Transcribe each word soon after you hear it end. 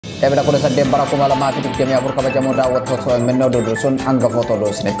Ebla kuda sadde barakuma lama fi dikdemi afur kabajamoo daawwattoota minno dudusun hanga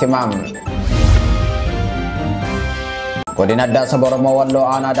footoloos netti maam. Godina addaa saba Oromoo Walloo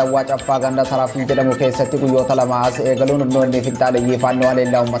aanaa Dawwaa Caffaa ganda Taraafii jedhamu keessatti guyyoota lama as eegaluun humnoonni finxaaleeyyii faannoo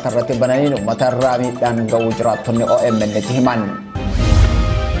haleellaa uummata irratti bananiin uummata irraa miidhaan ga'uu jiraattonni OMN itti himan.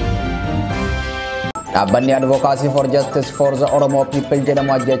 Dhaabbanni Advocacy for Justice for the Oromo People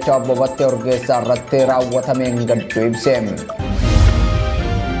jedhamu ajjechaa obbo Battee Urgeessaa irratti raawwatameen gadduu ibse.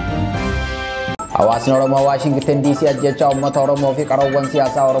 Hawaasni Oromoo Waashigitan DC ajjechaa uummata Oromoo fi qaroowwan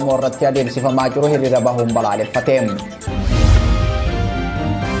siyaasaa Oromoo irratti adeemsifamaa jiru hiriira bahuun balaaleffate.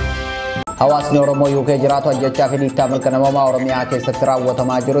 Hawaasni Oromoo UK jiraatu ajjechaa fi dhiittaa mirga namoomaa Oromiyaa keessatti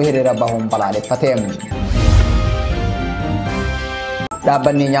raawwatamaa jiru hiriira bahuun balaaleffate.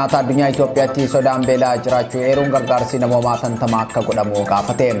 Dhaabbanni nyaata addunyaa Itoophiyaatti sodaan beelaa jiraachuu eeruun gargaarsi namoomaa tantamaa akka godhamu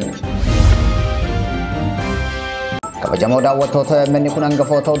gaafate. Kabajamoo daawwattoota manni kun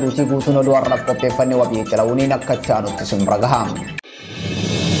hangafoota oduutii guutuun oduu har'aaf qopheeffannee wabii jalawuniin akka chaanutti simbira gaha.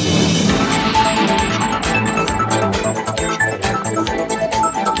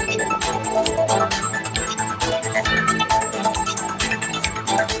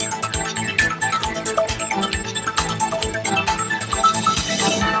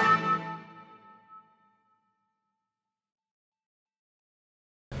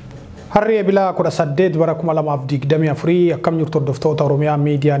 Harri Ebla kuda saddeet bara 2024 akkam jirtu hordoftoota Oromiyaa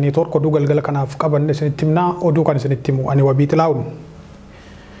Miidiyaa Neetwoork oduu galgala kanaaf qabanne isinitti himna oduu kan isinitti himu ani Wabii Xilaawun.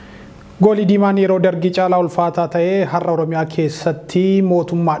 Goolii diimaan yeroo dargii caalaa ulfaataa ta'ee har'a Oromiyaa keessatti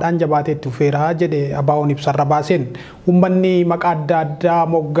mootummaadhaan jabaatee itti fufeera jedhe ABO'n ibsarra baaseen uummanni maqaa adda addaa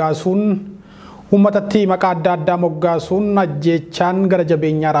moggaasuun Uummatatti maqaa adda addaa moggaasuun ajjechaan gara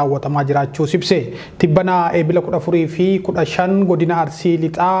jabeenyaa raawwatamaa jiraachuu ibse. Tibbana Ebla 14 fi 15 godina Arsii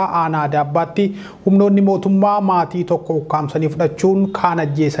Lixaa aanaa Daabbaatti humnoonni mootummaa maatii tokko ukkaamsanii fudhachuun kaan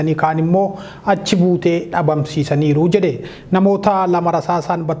ajjeesanii kaan immoo achi buutee dhabamsiisaniiru jedhe. Namoota lama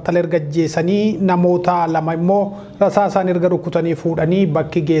rasaasaan battala erga ajjeesanii namoota lama immoo rasaasaan erga rukutanii fuudhanii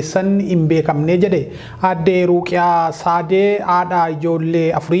bakki geessan hin beekamne jedhe. Aadde Ruuqiyaa Saadee haadha ijoollee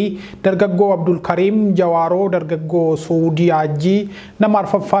afurii dargaggoo Abdul Karim Jawaaroo dargaggoo Suudii Ajii nama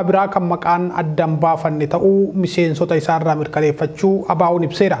arfaffaa biraa kan maqaan addaan baafanne ta'uu miseensota isaarraa mirkaneeffachuu ABO'n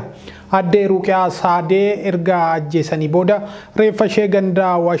ibseera. Aadde Ruuqiyaa Saadee erga ajjeesanii booda reeffa ishee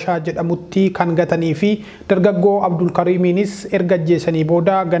ganda Washaa jedhamutti kan gatanii fi dargaggoo Abdul Karimiinis erga ajjeesanii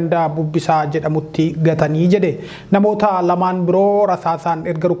booda ganda Bubbisaa jedhamutti gatanii jedhe. Namoota lamaan biroo rasaasaan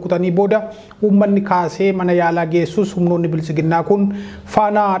erga rukutanii booda uummanni kaasee mana yaalaa geessus humnoonni bilisiginnaa kun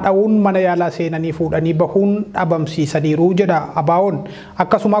faana dha'uun mana yaalaa seenanii fuudhanii bahuun dhabamsiisaniiru jedha ABO'n.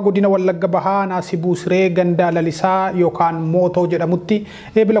 Akkasuma godina Wallagga Bahaa Naasibuu Siree ganda Lalisaa yookaan Mootoo jedhamutti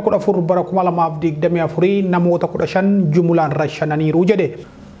Ebla 14 bara 2024 namoota 15 jumulaan rashananiiru jedhe.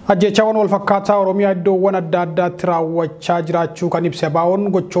 Ajjechaawwan wal fakkaataa Oromiyaa iddoowwan adda addaatti raawwachaa jiraachuu kan ibse ABO'n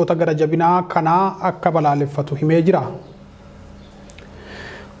gochoota gara jabinaa kanaa akka balaaleffatu himee jira.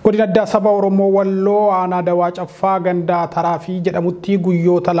 Godina addaa saba Oromoo Walloo aanaa Dawwaa Caffaa ganda Taraafii jedhamutti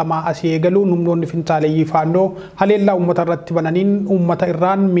guyyoota lama as eegaluun humnoonni finxaaleeyyii faannoo haleellaa uummata irratti bananiin uummata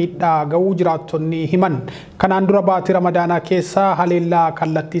irraan miidhaa ga'uu jiraattonni himan. Kanaan dura baatii Ramadaanaa keessa haleellaa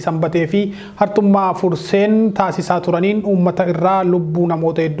kallattii sanbatee fi hartummaa furseen taasisaa turaniin uummata irraa lubbuu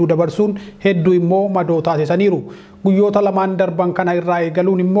namoota hedduu dabarsuun hedduu immoo madoo taasisaniiru. Guyyoota lamaan darban kana irraa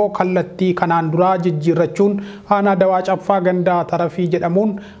eegaluun immoo kallattii kanaan duraa jijjiirrachuun aanaa Dawwaa Caffaa ganda Taraafii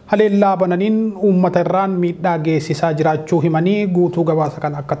jedhamuun haleellaa bananiin uummata irraan miidhaa geessisaa jiraachuu himanii guutuu gabaasa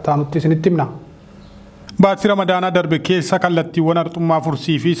kana akka taanutti isinitti himna. Baatii Ramadaanaa darbe keessa kallattiiwwan hartummaa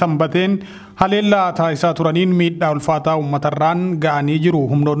fursii fi sanbateen haleellaa taasisaa turaniin miidhaa ulfaataa uummatarraan ga'anii jiru.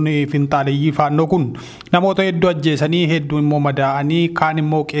 Humnoonni finxaaleeyyii faannoo kun namoota hedduu ajjeesanii hedduu immoo madaa'anii kaan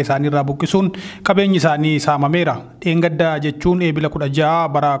immoo qe'eesaaniirraa buqqisuun qabeenyi isaanii saamameera. Dheengaddaa jechuun Ebla 16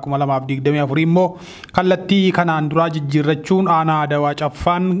 bara 2024 immoo kallattii kanaan duraa jijjiirrachuun aanaa Dawwaa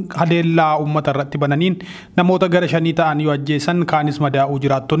Caffaan haleellaa uummata irratti bananiin namoota gara 5 ta'an yoo ajjeesan kaanis madaa'uu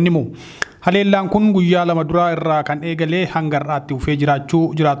jiraattonni himu. Haleellaan kun guyyaa lama duraa irraa kan eegalee hanga har'aatti dhufee jiraachuu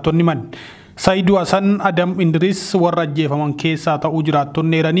jiraattonni himan. Saiduu Hasan Adam Indris warra ajjeefaman keessaa ta'uu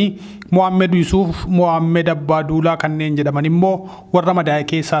jiraattonni eeranii Muhammed Yusuf Muhammed Abbaa Duulaa kanneen jedhaman immoo warra madaa'e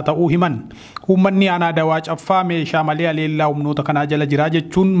keessaa ta'uu himan. Uummanni aanaa Dawwaa Caffaa meeshaa malee haleellaa humnoota kanaa jala jira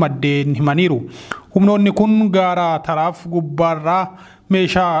jechuun maddeen himaniiru. Humnoonni kun gaara Taraaf gubbaarraa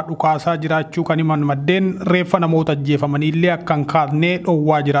meeshaa dhukaasaa jiraachuu kan himan maddeen reeffa namoota ajjeefamanii illee akka hin kaafne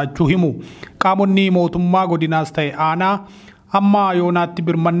dhowwaa jiraachuu himu. Qaamonni mootummaa godinaas ta'e aanaa amma yoonaatti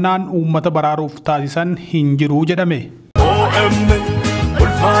birmannaan uummata baraaruuf taasisan hin jiru jedhame.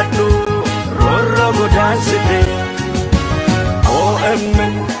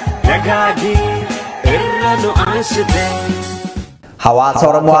 nagaagi irra nu ansite. Hawaasa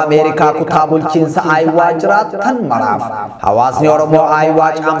Oromoo Ameerikaa kutaa bulchiinsa Ayiwaa jiraatan maraaf. Hawaasni Oromoo Ayiwaa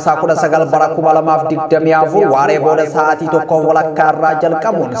caamsaa 19 bara 2024 waaree booda sa'aatii tokko walakkaa irraa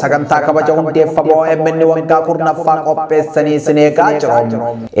jalqabuun sagantaa kabaja hundeeffama OMN waggaa 10ffaa qopheessanii isin eegaa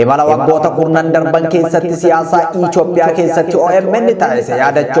jiru. Imala waggoota 10 darban keessatti siyaasa Itoophiyaa keessatti OMN taasise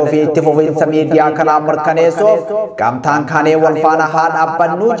yaadachuu fi itti fufiinsa miidiyaa kanaa mirkaneessuuf gamtaan kaanee wal faana haa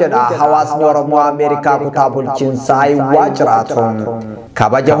dhaabbannu jedha hawaasni Oromoo Ameerikaa kutaa bulchiinsa Ayiwaa jiraatu.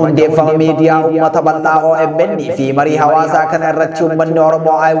 Kabaja hundeeffama miidiyaa uummata bal'aa OMN fi marii hawaasaa kana irratti uummanni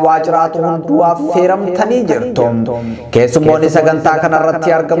Oromoo Ayiwaa jiraatu hunduu affeeramtanii jirtu. Keessummoonni sagantaa kana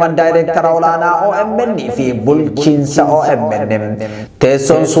irratti argaman daayireektara olaanaa OMN fi bulchiinsa OMN.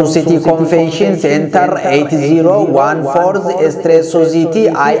 Teessoon Suusitii Konvenshin Seentar 8014 Street Suusitii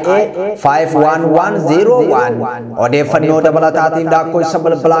IA 51101 odeeffannoo dabalataatiin lakkoofsa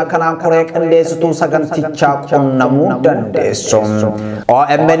bilbilaa kanaan koree qindeessituu sagantichaa qunnamuu dandeessu.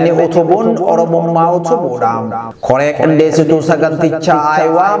 OMN utubuun Oromummaa utubuudha. Koree qindeessituu sagantichaa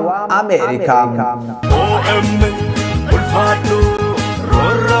Ayiwaa Ameerikaa. OMN ulfaadhu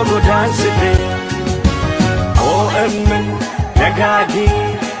roorra godaansite. OMN nagaagi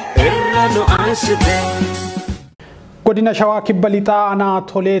irra nu ansite. Godina Shawaa Kibba Lixaa Aanaa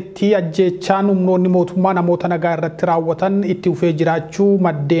Toleetti ajjeechaan humnoonni mootummaa namoota nagaa irratti raawwatan itti fufee jiraachuu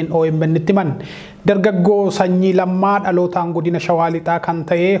maddeen OMN itti himan. Dargaggoo sanyii lammaa dhalootaan godina Shawaa Lixaa kan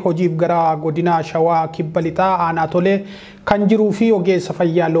ta'e hojiif gara godina Shawaa Kibba Lixaa Aanaa Tolee kan jiruu fi ogeessa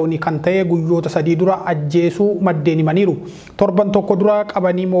fayyaa loonii kan ta'e guyyoota 3 dura ajjeesuu maddeen himaniiru. Torban tokko dura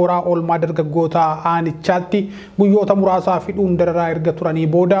qabanii mooraa oolmaa dargaggoota aanichaatti guyyoota muraasaa hidhuun dararaa erga turanii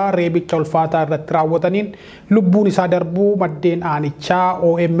booda reebicha ulfaataa irratti raawwataniin lubbuun isaa darbuu maddeen aanichaa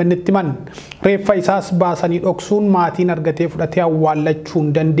OMN itti himan. Reeffa isaas baasanii dhoksuun maatiin argatee fudhatee awwaallachuu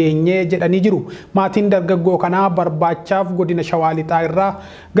hin dandeenye jedhanii jiru. Maatiin dargaggoo kanaa barbaachaaf godina Shawaa Lixaa irraa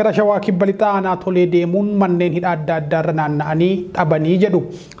gara Shawaa Kibba Lixaa Aanaa Tolee deemuun manneen hidhaa adda addaa irra naanna'anii dhabanii jedhu.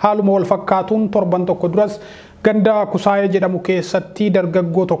 Haaluma wal fakkaatuun torban tokko duras ganda Kusaayee jedhamu keessatti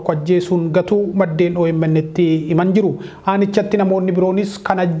dargaggoo tokko ajjeesuun gatuu maddeen OMN itti himan jiru. Aanichatti namoonni biroonis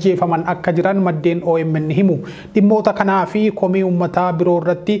kan ajjeefaman akka jiran maddeen OMN himu. Dhimmoota kanaa fi komii uummataa biroo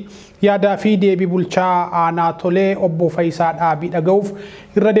irratti yaadaa fi deebii bulchaa Aanaa Tolee obbo Faayisaa Dhaabii dhaga'uuf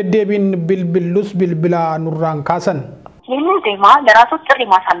irra deddeebiin bilbillus bilbila nurraan kaasan. ይህንን ዜማ ለራሱ ጥሪ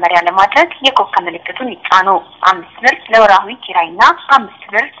ማሳመሪያ ለማድረግ የኮከብ ምልክቱን ይጫኑ። 5 ብር ለወራዊ ኪራይና 5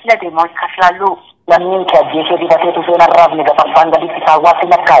 ብር ለዜማው ይከፍላሉ። Lammiin kee ajjeesee dibatee tufeen arraabni gafaffaan gaditti saawwaatti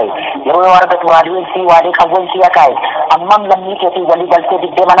lakkaa'e yeroo argatu raadiyoonsi waadee qawweensi yakkaa'e ammam lammii keetii walii galtee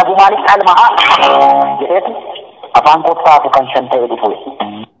diddee mana gumaalitti almahaa jedheetu afaan kottaafu kan shan ta'e dhufu.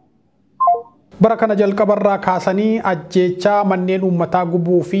 Bara kana jalqabarraa kaasanii ajjeechaa manneen uummataa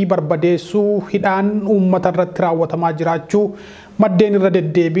gubuu fi barbadeessuu hidhaan uummata irratti raawwatamaa jiraachuu maddeen irra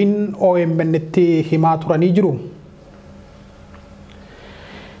deddeebiin OMN itti himaa turanii jiru.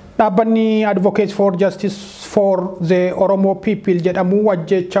 Dhaabbanni Advocates for Justice for the Oromo People jedhamu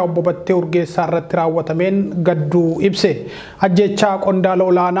ajjeechaa obbo Battee Urgeessaa irratti raawwatameen gadduu ibse. Ajjeechaa qondaala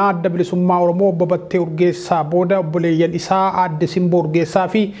olaanaa adda bilisummaa Oromoo obbo Battee Urgeessaa booda obboleeyyan isaa Aadde Simboo Urgeessaa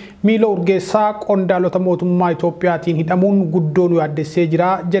fi Miiloo Urgeessaa qondaalota mootummaa Itoophiyaatiin hidhamuun guddoon yaaddessee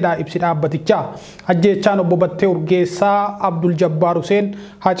jira jedha ibsi dhaabbatichaa. Ajjeechaan obbo Battee Urgeessaa Abdul Jabbaar Huseen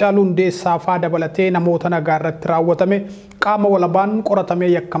Hacaaluu Hundeessaa faa dabalatee namoota nagaa irratti raawwatame qaama walabaan qoratamee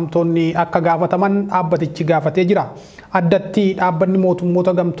yakkamtoonni akka gaafataman dhaabbatichi gaafatee jira. Addatti dhaabbanni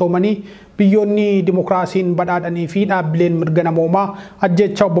mootummoota gamtoomanii biyyoonni dimokiraasiin badhaadhanii fi dhaabbileen mirga namoomaa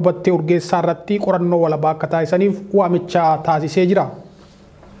ajjeechaa obbo Battee Urgeessaa irratti qorannoo walabaa akka taasisaniif waamicha taasisee jira.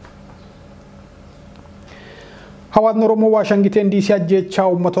 Hawaasni Oromoo Waashigitan DC ajjeechaa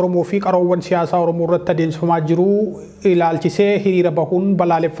uummata Oromoo fi qaroowwan siyaasaa Oromoo irratti adeemsifamaa jiru ilaalchisee hiriira bahuun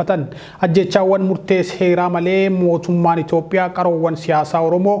balaaleffatan. Ajjeechaawwan murtees heeraa malee mootummaan Itoophiyaa qaroowwan siyaasaa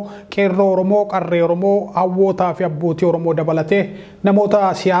Oromoo, qeerroo Oromoo, qarree Oromoo, hawwootaa fi abbootii Oromoo dabalatee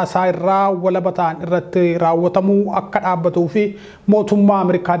namoota siyaasaa irraa walaba ta'an irratti raawwatamuu akka dhaabbatuu fi mootummaa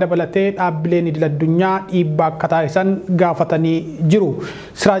Ameerikaa dabalatee dhaabbileen idil addunyaa dhiibbaa akka taasisan gaafatanii jiru.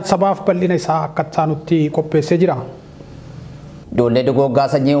 Siraaj sabaaf bal'ina isaa akka taanutti qopheessee jira. Ijoollee duguggaa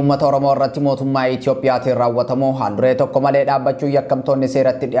sanyii uummata Oromoo irratti mootummaa Itoophiyaatiin raawwatamu handuree tokko malee dhaabbachuu yakkamtoonni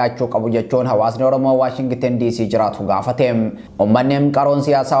seeratti dhiyaachuu qabu jechuun hawaasni Oromoo Waashigitan DC jiraatu gaafate. Uummanni qaroon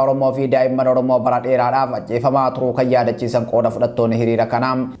siyaasaa Oromoo fi daa'imman Oromoo bara dheeraadhaaf ajjeefamaa turuu kan yaadachiisan qooda fudhattoonni hiriira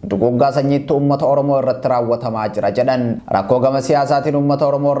kanaa duguggaa sanyiitti uummata Oromoo irratti raawwatamaa jira jedhan. Rakkoo gama siyaasaatiin uummata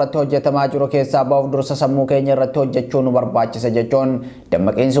Oromoo irratti hojjetamaa jiru keessaa bahuuf dursa sammuu keenya irratti hojjechuu nu barbaachisa jechuun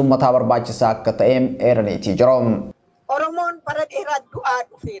dammaqiinsi uummataa barbaachisaa akka ta'e eeraniitii jiru. Oromoon bara dheeraa du'aa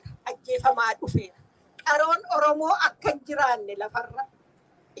dhufeera, ajjeefamaa dhufeera. Qaroon Oromoo akka hin jiraanne lafarra.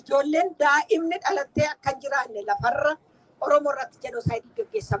 Ijoolleen daa'imni dhalattee akka hin jiraanne lafarra Oromoo irratti jenosaayidii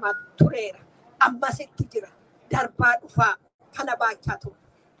gaggeessamaa tureera. Ammasitti jira. Darbaa dhufaa kana baachaa ture.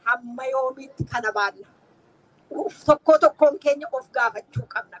 Hamma yoomiitti kana baanna. Tokkoon keenya of gaafachuu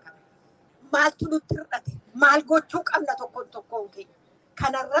qabna kana. Maaltu nutti hir'ate? Maal gochuu qabna tokkoon keenya?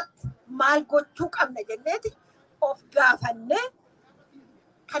 Kanarratti maal gochuu qabna jenneeti of gaafannee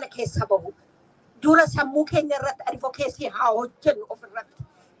kana keessa bahu. Dura sammuu keenya irratti advokeesii haa hojjennu ofirratti.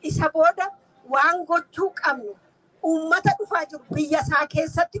 Isa booda waan gochuu qabnu uummata dhufaa jiru biyya isaa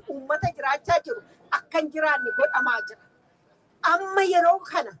keessatti uummata jiraachaa jiru akka hin jiraanne godhamaa jira. Amma yeroo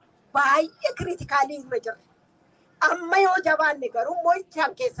kana baay'ee kriitikaalii irra jira. Amma yoo jabaanne garuu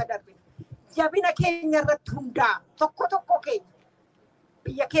mo'ichaan keessa darbe. Jabina keenya irratti hundaa tokko keenya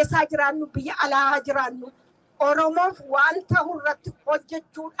biyya keessaa jiraannu biyya alaa jiraannu Oromoof waan ta'u irratti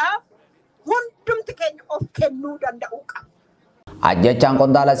hojjechuudhaaf hundumti keenya of kennuu danda'uu qaba. Ajjechaan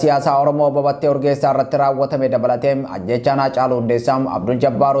qondaala siyaasaa Oromoo babattee Urgeessaa irratti raawwatame dabalatee ajjechaan Haacaaluu Hundeessaa, Abdul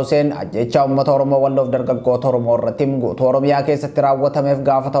Jabbaar Huseen, ajjechaa uummata Oromoo Walloof dargaggoota Oromoo irratti guutuu Oromiyaa keessatti raawwatameef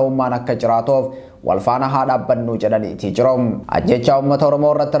gaafatamummaan akka jiraatuuf wal faana haa dhaabbannu jedhaniiti jiru. Ajjechaa uummata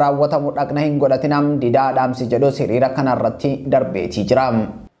Oromoo irratti raawwatamu dhaqna hin godhatinam didaa dhaamsi jedhus hiriira kana irratti darbeetii jira.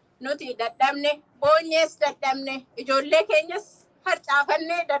 Nuti dadhabne, boonyees dadhabne, ijoollee keenyas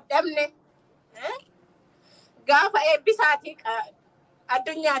harcaafannee dadhabne. Gaafa eebbisaatii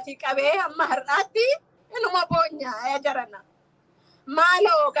addunyaatii qabee amma har'aatti inuma boonyaa jarana.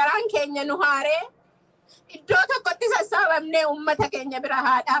 Maaloo garaan keenya nu haaree iddoo tokkotti sassaabamnee uummata keenya bira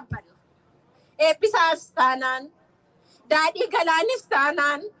haa dhaabbannu. Eebbisaas taanaan, daadhii galaanis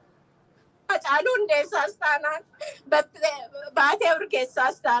taanaan, Haacaaluu Hundeessaas taanaan, baatee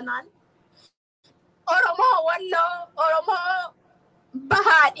Urgeessaas taanaan, Oromoo Walloo, Oromoo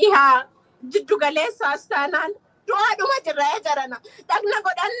bahaa dhihaa, jiddu galeessaas taanaan du'aadhuma jirra jarana. Dhagna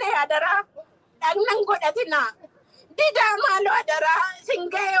godhanne adaraa, dhagnan godhatinaa. Didaa maaloo adaraa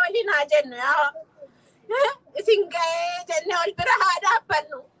singa'ee waliin haa jennu singa'ee jenne ol bira haa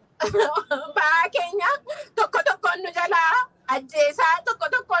dhaabbannu. Ba'aa keenya tokkoon nu jalaa ajjeesaa,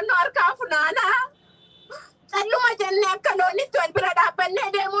 tokkoon nu harkaa funaanaa. Calluma jenne akka loonitti ol bira dhaabbannee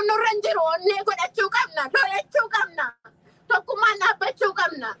deemuun nurra hin jiru. Onnee godhachuu qabna, lolachuu qabna. Tokkummaan dhaabbachuu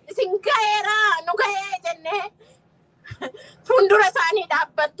qabna. Isin gaheeraa nu gahee jennee fuuldura isaanii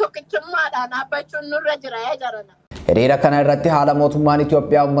tokkichummaadhaan dhaabbachuun nurra jira jarana. Hiriira kana irratti haala mootummaan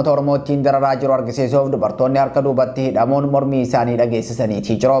Itoophiyaa uummata Oromoo ittiin dararaa jiru argisiisuuf dubartoonni harka duubatti hidhamuun mormii isaanii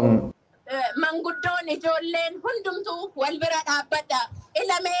dhageessisaniitii jiru. Manguddoon ijoolleen hundumtuu wal bira dhaabbadha.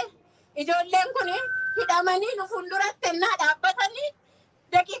 Ilamee ijoolleen kun hidhamanii nu fuulduratti ennaa dhaabbatanii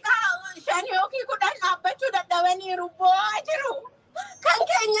daqiiqaa 5 yookiin 10 dhaabbachuu dadhabanii bu'aa jiru. Kan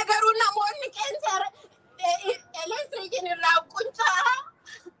keenya garuu namoonni qeensa elektiriikiin irraa quncaa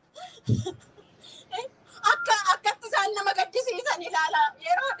akkatti isaan nama gaddisiisan ilaala.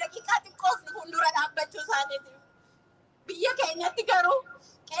 Yeroo daqiiqaa xiqqoof nu fuuldura dhaabbachuu isaaniiti. Biyya keenyatti garuu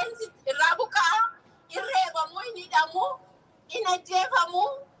qeensi irraa buqqaa, irreebamuu, hin hidhamuu, hin ajjeefamuu.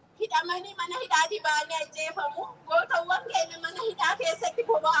 Hidhamanii mana hidhaatii ba'anii ajjeefamu. Gootawwan keenya mana hidhaa keessatti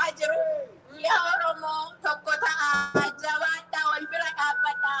boba'aa jiru. Yaa Oromoo tokko ta'aa, jabaadhaa, wal bira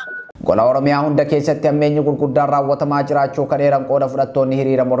dhaabbadhaa. Gola Oromiyaa hunda keessatti hammeenyi gurguddaan raawwatamaa jiraachuu kan eeran qooda fudhattoonni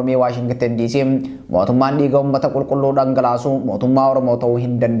hiriira mormii Waashigitan DC mootummaan dhiiga uummata qulqulluu dhangalaasu mootummaa Oromoo ta'uu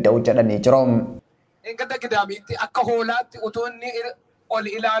hin danda'u jedhanii jiru. Eeggadda gidaamiitti akka hoolaatti utuunni ol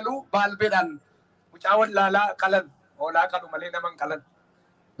ilaalu baalbeedhaan mucaa wallaalaa qalan hoolaa qalu malee naman qalan.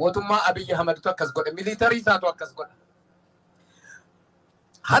 Mootummaa Abiyyi Ahmedtu akkas godhe, miliitarii isaatu akkas godhe.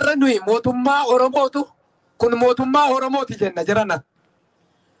 Har'a nuyi mootummaa Oromootu kun mootummaa Oromooti jenna jirana.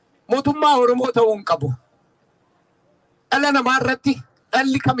 Mootummaa Oromoo ta'uu hin qabu. Dhala namaa irratti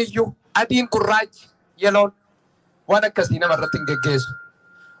dhalli kamiyyuu adiin gurraachi yeloon waan akkasii nama irratti hin geggeessu.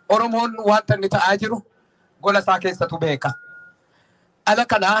 Oromoon wanta inni ta'aa jiru gola isaa keessatu beeka. Dhala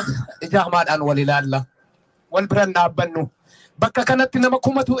kanaa ija hamaadhaan wal ilaalla. Wal bira dhaabbannu. Bakka kanatti nama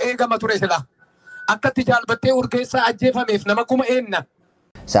kumatu eegama ture sila. Akkatti jaalbattee Urgeessaa ajjeefameef nama kuma eenna.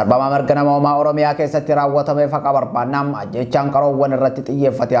 Sarbama mirga namoomaa Oromiyaa keessatti raawwatameef haqa barbaannam ajjechaan qaroowwan irratti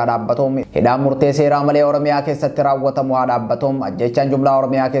xiyyeeffate haa dhaabbatuum. Hidhaan murtee seeraa malee Oromiyaa keessatti raawwatamu haa dhaabbatuum. Ajjechaan jumlaa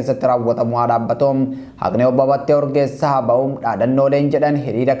Oromiyaa keessatti raawwatamu haa dhaabbatuum. Haqni obbo Battee Urgeessaa haa ba'uum dhaadannooleen jedhan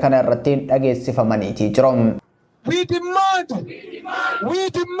hiriira kana irratti dhageessifamaniitii jiru. We demand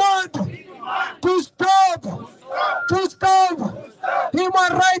to stop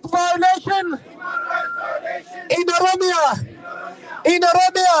human rights violation in Oromia.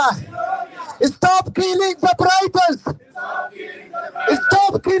 Stop killing the brightest.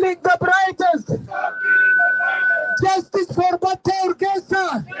 Stop killing the brightest. Justice for Batte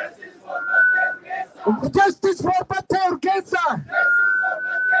Urgeessa. Justice for Batte Urgeessa.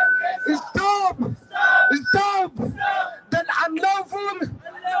 Stop. Stop. The unlawful.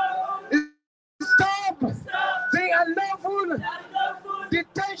 Stop the unlawful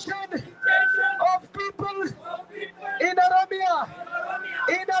detention of people in Oromia.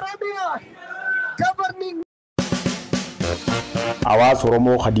 Governing. Awaas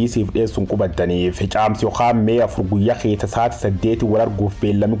Oromoo hadiisiif dheessuun qubattaniif caamsi yookaan mee afur guyyaa keessa saati 8 wal arguuf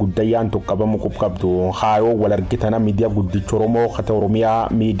beellami guddayyaan tokkabamu qabdu haayoo wal argitana miidiyaa guddicha Oromoo kata Oromiyaa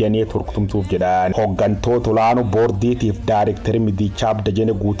miidiyaa neetwork tumsuuf jedhan hoggantoota olaanoo boordiitiif daayireektarii miidiyichaa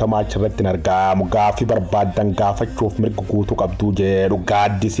Abdajene Guutamaa achirratti argamu gaafii barbaadan gaafachuuf mirga guutuu qabdu jedhu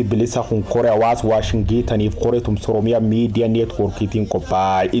gaaddisi bilisa hunkoree Hawaas Waashingitaniif koree tumsa Oromiyaa miidiyaa neetworkiitiin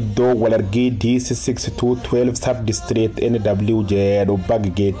qophaa'e iddoo wal argii DC 6212 sub district NW jedhu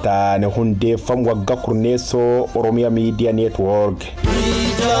baggeetaan hundeeffam wagga kurneessoo Oromiyaa Media Network.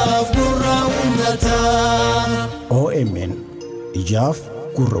 OMN ijaaf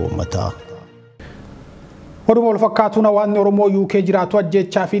gurra uummataa. Oduu wal fakkaatuun hawaasni Oromoo UK jiraatu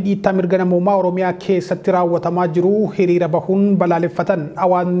ajjechaa fi dhiittaa mirga namoomaa Oromiyaa keessatti raawwatamaa jiru hiriira bahuun balaaleffatan.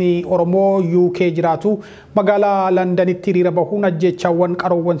 Hawaasni Oromoo UK jiraatu magaalaa Londanitti hiriira bahuun ajjechaawwan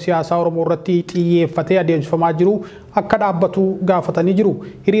qaroowwan siyaasaa Oromoo irratti xiyyeeffatee adeemsifamaa jiru akka dhaabbatu gaafatanii jiru.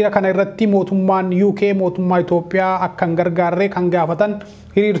 Hiriira kana irratti mootummaan UK mootummaa Itoophiyaa akkan gargaarree kan gaafatan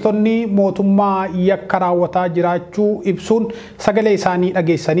hiriirtonni mootummaa yakka raawwataa jiraachuu ibsuun sagalee isaanii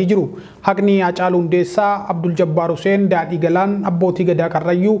dhageessanii jiru. Haqni Hacaaluu Hundeessaa, Abdul Jabbaar Hussein, Daadhii Galaan, Abbootii Gadaa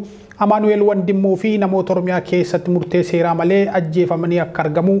Qarrayyuu, Amaanu'eel Wandimmoo fi namoota Oromiyaa keessatti murtee seeraa malee ajjeefamanii akka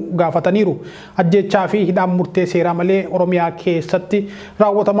argamu gaafataniiru. Ajjechaa fi hidhaan murtee seeraa malee Oromiyaa keessatti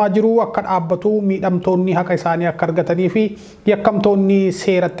raawwatamaa jiru akka dhaabbatu miidhamtoonni haqa isaanii akka argatanii fi yakkamtoonni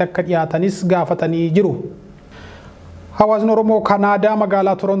seeratti akka dhiyaatanis gaafatanii jiru. Hawaasni Oromoo Kanaadaa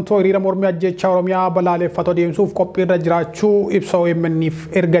magaalaa Torontoo hiriira mormii ajjechaa Oromiyaa balaaleffatu adeemsuuf qophiirra jiraachuu ibsa OMN'if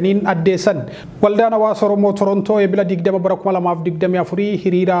erganiin addeessan. Waldaan Hawaasa Oromoo Torontoo Ebla 20/2024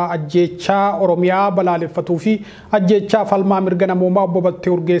 hiriira ajjechaa Oromiyaa balaaleffatuu fi ajjechaa falmaa mirga namoomaa obbo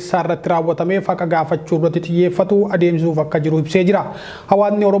Battee Urgeessaa irratti raawwatameef haqa gaafachuu irratti xiyyeeffatu adeemsuuf akka jiru ibsee jira.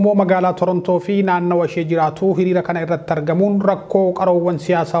 Hawaasni Oromoo magaalaa Torontoo fi naannawa ishee jiraatu hiriira kana irratti argamuun rakkoo qaroowwan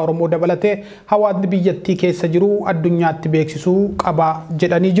siyaasaa Oromoo dabalatee hawaasni biyyattii keessa jiru addunyaa atti beeksisuu qaba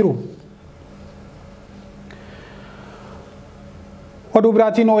jedhanii jiru. Oduu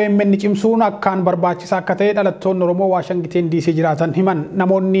biraatiin OMN cimsuun akkaan barbaachisaa akka ta'e dhalattoonni Oromoo Waashigitan DC jiraatan himan.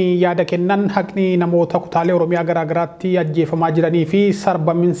 Namoonni yaada kennan haqni namoota kutaalee Oromiyaa garaa garaatti ajjeefamaa jiranii fi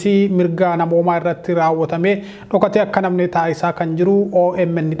sarbaminsi mirga namoomaa irratti raawwatame dhokatee akka namni taasisaa kan jiru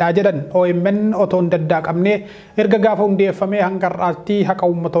OMN dha jedhan. OMN otoo hin daddaaqamne erga gaafa hundeeffamee hanga har'aatti haqa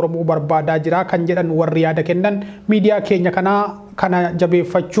uummata Oromoo barbaadaa jira kan jedhan warri yaada kennan miidiyaa keenya kana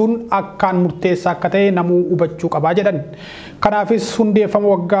jabeeffachuun akkaan murteessaa akka ta'e namuu hubachuu qabaa jedhan. Kanaafis hundeeffama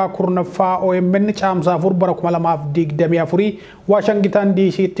waggaa kurnaffaa OMN caamsaa 2024 Waashigitan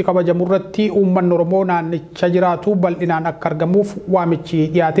DC'tti kabajamu irratti uummanni Oromoo naannicha jiraatu bal'inaan akka argamuuf waamichi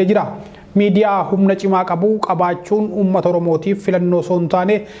dhiyaatee jira. Miidiyaa humna cimaa qabu qabaachuun uummata Oromootiif filannoo osoo hin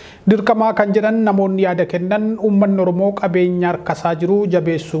taane dirqamaa kan jedhan namoonni yaada kennan uummanni Oromoo qabeenya harkasaa jiru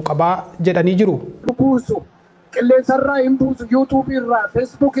jabeessuu qabaa jedhanii jiru. Qilleensarraa hin buusu YouTube irraa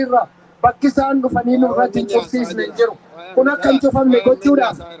Facebook irraa bakki isaan dhufanii nurratti hin cufsiisne hin jiru. Kun akka hin cufamne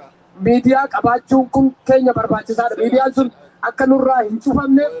gochuudhaaf miidiyaa qabaachuun kun keenya barbaachisaadha. Miidiyaan sun akka nurraa hin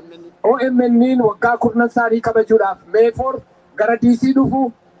cufamneef OMN'n waggaa kurnan isaanii kabajuudhaaf meefor gara DC dhufu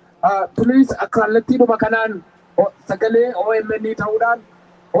please akka kallattiidhuma kanaan sagalee OMN ta'uudhaan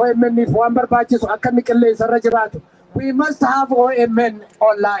OMN'if waan barbaachisu akka inni qilleensarra jiraatu. We must have OMN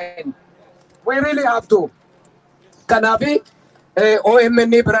online. We really have to. Kanafi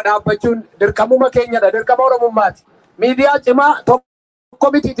OMN bira dhaabbachuun dirqamuma keenyadha, dirqama Oromummaati. Miidiyaa cimaa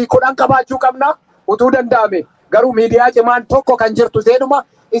tokko miti kudhan qabaachuu qabna utuu danda'ame. Garuu miidiyaa cimaan tokko kan jirtu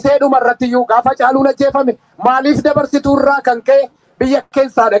iseedhuma irratti iyyuu gaafa Hacaaluun ajjeefame maaliif dabarsituu irraa kan ka'e biyya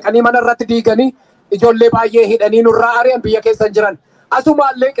keessaa dhaqanii mana irratti diiganii ijoollee baay'ee hidhanii nurraa ari'an biyya keessa jiran.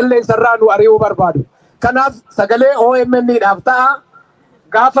 Asumaallee qilleensarraa nu ari'uu barbaadu. Kanaaf sagalee OMN'dhaaf ta'a.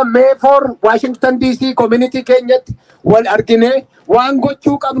 Gaafa meefor Waashigitan DC community keenyatti wal argine waan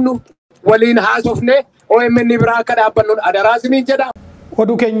gochuu qabnu waliin haasofne OMN biraa akka dhaabbannuun adaraa isiniin jedha.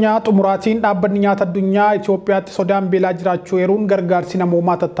 Oduu keenya xumuraatiin dhaabbanni nyaata addunyaa Itoophiyaatti sodaan beelaa jiraachuu eeruun gargaarsi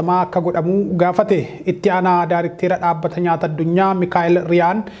namoomaa tattamaa akka godhamu gaafate. Itti aanaa daayirikteera dhaabbata nyaata addunyaa Mikaa'el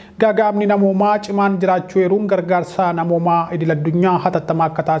Riyaan gaagaamni namoomaa cimaan jiraachuu eeruun gargaarsa namoomaa idil addunyaa hatattamaa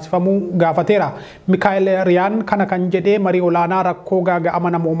akka taasifamu gaafateera. Mikaa'el Riyaan kana kan jedhee marii olaanaa rakkoo gaaga'ama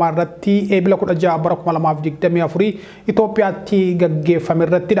namoomaa irratti Ebla 16 bara 2024 Itoophiyaatti gaggeeffame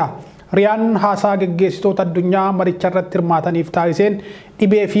irrattidha. Riyaan haasaa gaggeessitoota addunyaa maricha irratti hirmaataniif taasiseen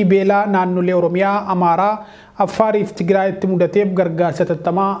dhibee fi beelaa naannolee Oromiyaa, Amaaraa, Affaarii fi Tigraayitti mudateef gargaarsa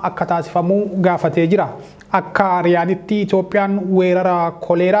tattamaa akka taasifamu gaafatee jira. Akka Riyaanitti Itoophiyaan weerara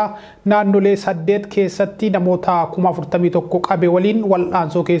koleeraa naannolee 8 keessatti namoota 41,000 qabe waliin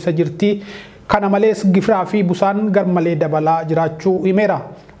wal'aansoo keessa jirti. Kana malees gifiraa fi busaan garmalee dabalaa jiraachuu himeera.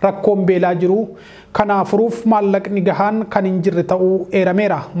 Rakkoon beelaa jiru kana furuuf maallaqni gahaan kan hin jirre ta'uu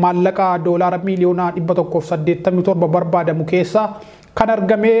eerameera. Maallaqa doolaara miliyoona 187 barbaadamu keessa kan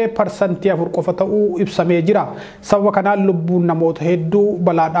argamee parsantii 4 qofa ta'uu ibsamee jira. Sababa kanaan lubbuun namoota hedduu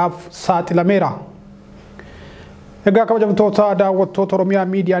balaadhaaf saaxilameera. Egaa kabajamtoota daawwattoota Oromiyaa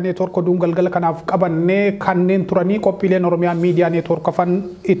Miidiyaa Neetwoork oduun galgala kanaaf qabannee kanneen turanii qophiileen Oromiyaa Miidiyaa Neetwoork afan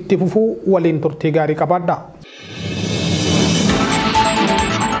itti fufuu waliin turtii gaarii qabaadha.